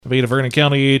Ada Vernon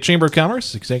County Chamber of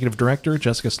Commerce Executive Director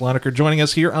Jessica Sloniker joining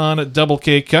us here on Double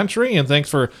K Country, and thanks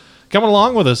for coming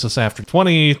along with us this afternoon.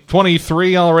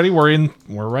 2023 already. We're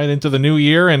right into the new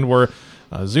year, and we're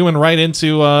zooming right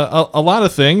into a lot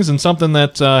of things, and something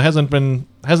that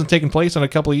hasn't taken place in a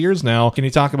couple of years now. Can you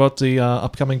talk about the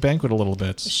upcoming banquet a little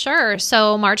bit? Sure.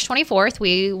 So March 24th,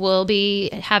 we will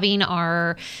be having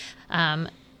our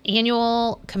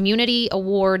annual Community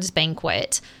Awards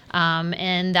Banquet.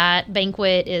 And that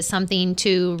banquet is something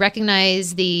to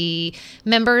recognize the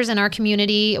members in our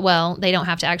community. Well, they don't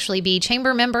have to actually be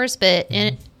chamber members, but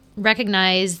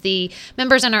recognize the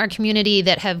members in our community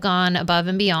that have gone above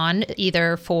and beyond,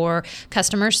 either for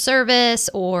customer service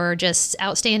or just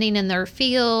outstanding in their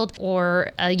field,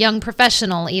 or a young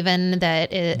professional even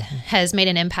that has made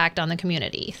an impact on the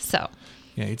community. So,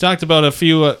 yeah, you talked about a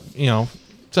few,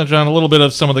 touch on a little bit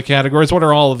of some of the categories. What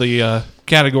are all of the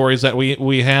categories that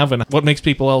we have, and what makes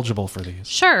people eligible for these?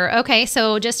 Sure. Okay.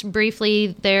 So just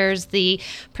briefly, there's the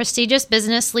prestigious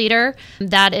business leader.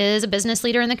 That is a business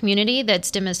leader in the community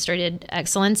that's demonstrated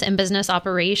excellence in business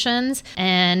operations,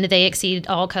 and they exceed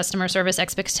all customer service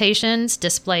expectations,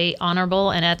 display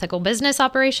honorable and ethical business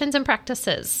operations and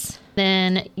practices.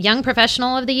 Then Young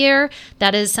Professional of the Year,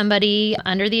 that is somebody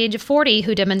under the age of 40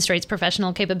 who demonstrates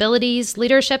professional capabilities,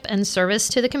 leadership, and service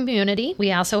to the community.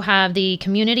 We also have the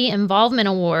Community Involvement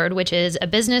Award, which is a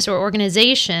business or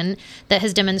organization that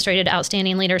has demonstrated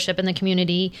outstanding leadership in the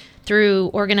community through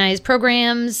organized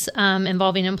programs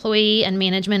involving employee and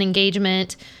management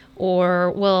engagement,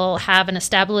 or will have an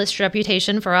established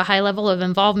reputation for a high level of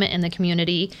involvement in the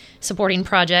community, supporting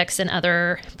projects and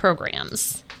other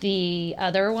programs. The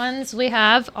other ones we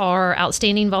have are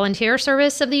Outstanding Volunteer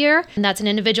Service of the Year. And that's an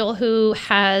individual who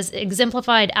has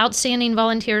exemplified outstanding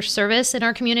volunteer service in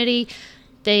our community.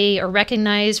 They are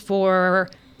recognized for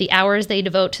the hours they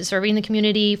devote to serving the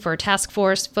community, for task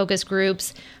force, focus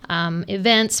groups,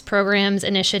 events, programs,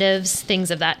 initiatives,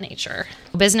 things of that nature.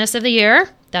 Business of the Year,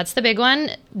 that's the big one.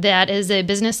 That is a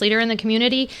business leader in the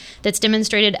community that's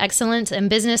demonstrated excellence in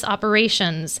business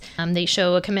operations. They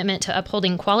show a commitment to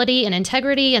upholding quality and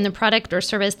integrity in the product or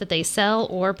service that they sell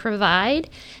or provide.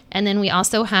 And then we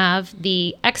also have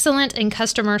the Excellent in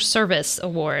Customer Service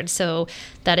Award. So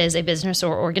that is a business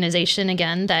or organization,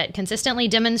 again, that consistently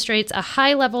demonstrates a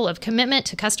high level of commitment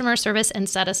to customer service and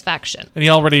satisfaction. And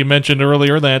you already mentioned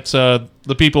earlier that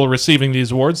the people receiving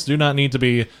these awards do not need to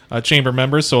be chamber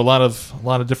members, so a lot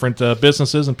of different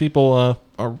businesses and people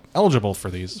are eligible for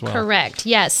these as well. Correct.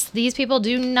 Yes. These people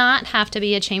do not have to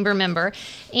be a chamber member,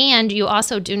 and you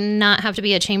also do not have to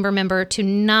be a chamber member to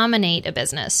nominate a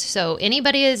business. So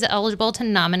anybody is eligible to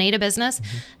nominate a business.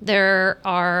 Mm-hmm. There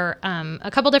are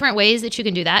a couple different ways that you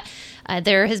can do that.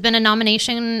 There has been a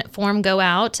nomination form go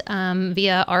out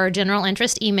via our general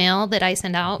interest email that I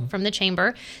send out from the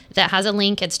chamber that has a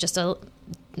link. It's just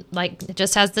it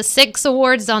just has the 6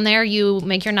 awards on there. You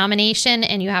make your nomination,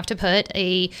 and you have to put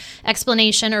a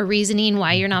explanation or reasoning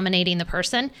why you're nominating the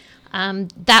person.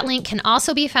 That link can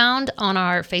also be found on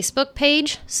our Facebook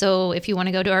page. So if you want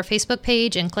to go to our Facebook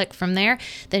page and click from there,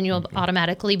 then you'll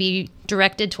automatically be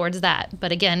directed towards that.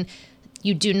 But again,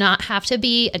 you do not have to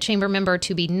be a chamber member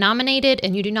to be nominated,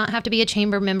 and you do not have to be a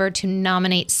chamber member to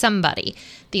nominate somebody.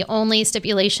 The only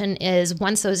stipulation is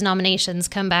once those nominations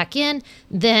come back in,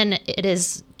 then it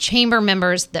is chamber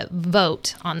members that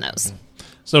vote on those.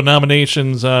 So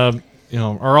nominations are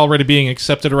already being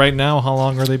accepted right now. How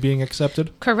long are they being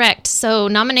accepted? Correct. So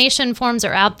nomination forms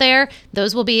are out there.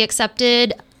 Those will be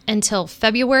accepted until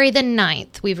February the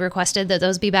 9th. We've requested that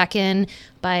those be back in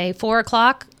by 4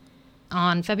 o'clock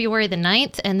on February the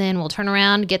 9th, and then we'll turn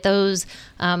around, get those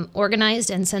organized,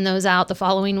 and send those out the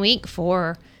following week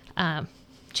for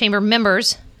chamber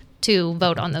members to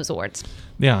vote on those awards.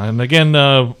 Yeah, and again,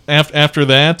 after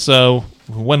that,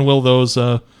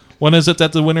 when is it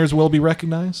that the winners will be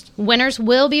recognized? Winners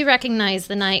will be recognized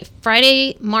the night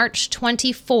Friday, March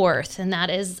 24th, and that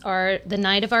is the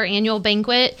night of our annual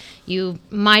banquet. You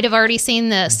might have already seen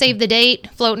the save the date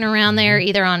floating around there,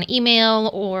 either on email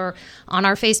or on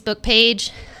our Facebook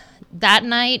page. That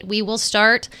night, we will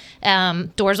start.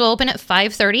 Doors will open at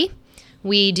 5:30.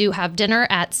 We do have dinner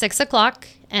at 6 o'clock,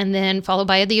 and then followed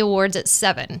by the awards at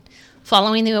 7.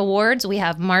 Following the awards, we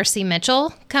have Marcy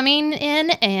Mitchell coming in,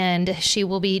 and she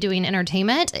will be doing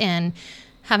entertainment and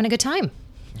having a good time.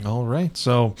 All right.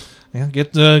 So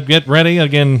get ready.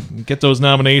 Again, get those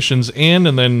nominations in,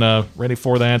 and then ready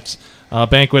for that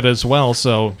banquet as well.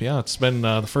 So, yeah, it's been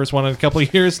the first one in a couple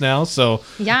of years now. So,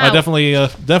 yeah,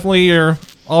 definitely you're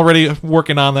already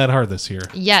working on that hard this year.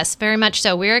 Yes, very much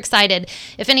so. We're excited.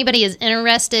 If anybody is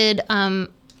interested,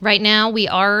 right now we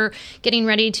are getting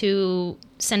ready to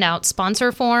send out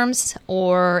sponsor forms,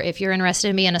 or if you're interested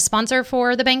in being a sponsor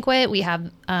for the banquet, we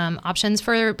have options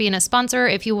for being a sponsor.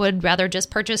 If you would rather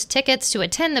just purchase tickets to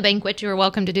attend the banquet, you're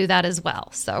welcome to do that as well.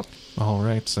 So, all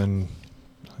right, and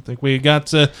I think we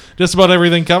got just about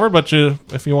everything covered, but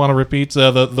if you want to repeat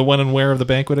the when and where of the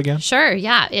banquet again. Sure,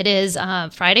 yeah. It is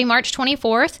Friday, March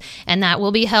 24th, and that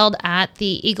will be held at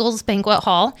the Eagles Banquet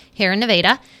Hall here in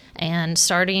Nevada, and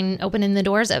opening the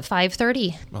doors at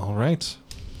 5:30. All right.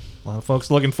 A lot of folks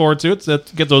looking forward to it, to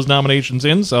get those nominations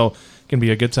in, so it can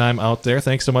be a good time out there.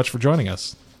 Thanks so much for joining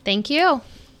us. Thank you.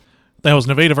 That was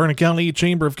Nevada Vernon County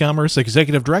Chamber of Commerce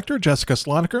Executive Director Jessica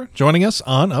Sloniker joining us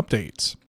on Updates.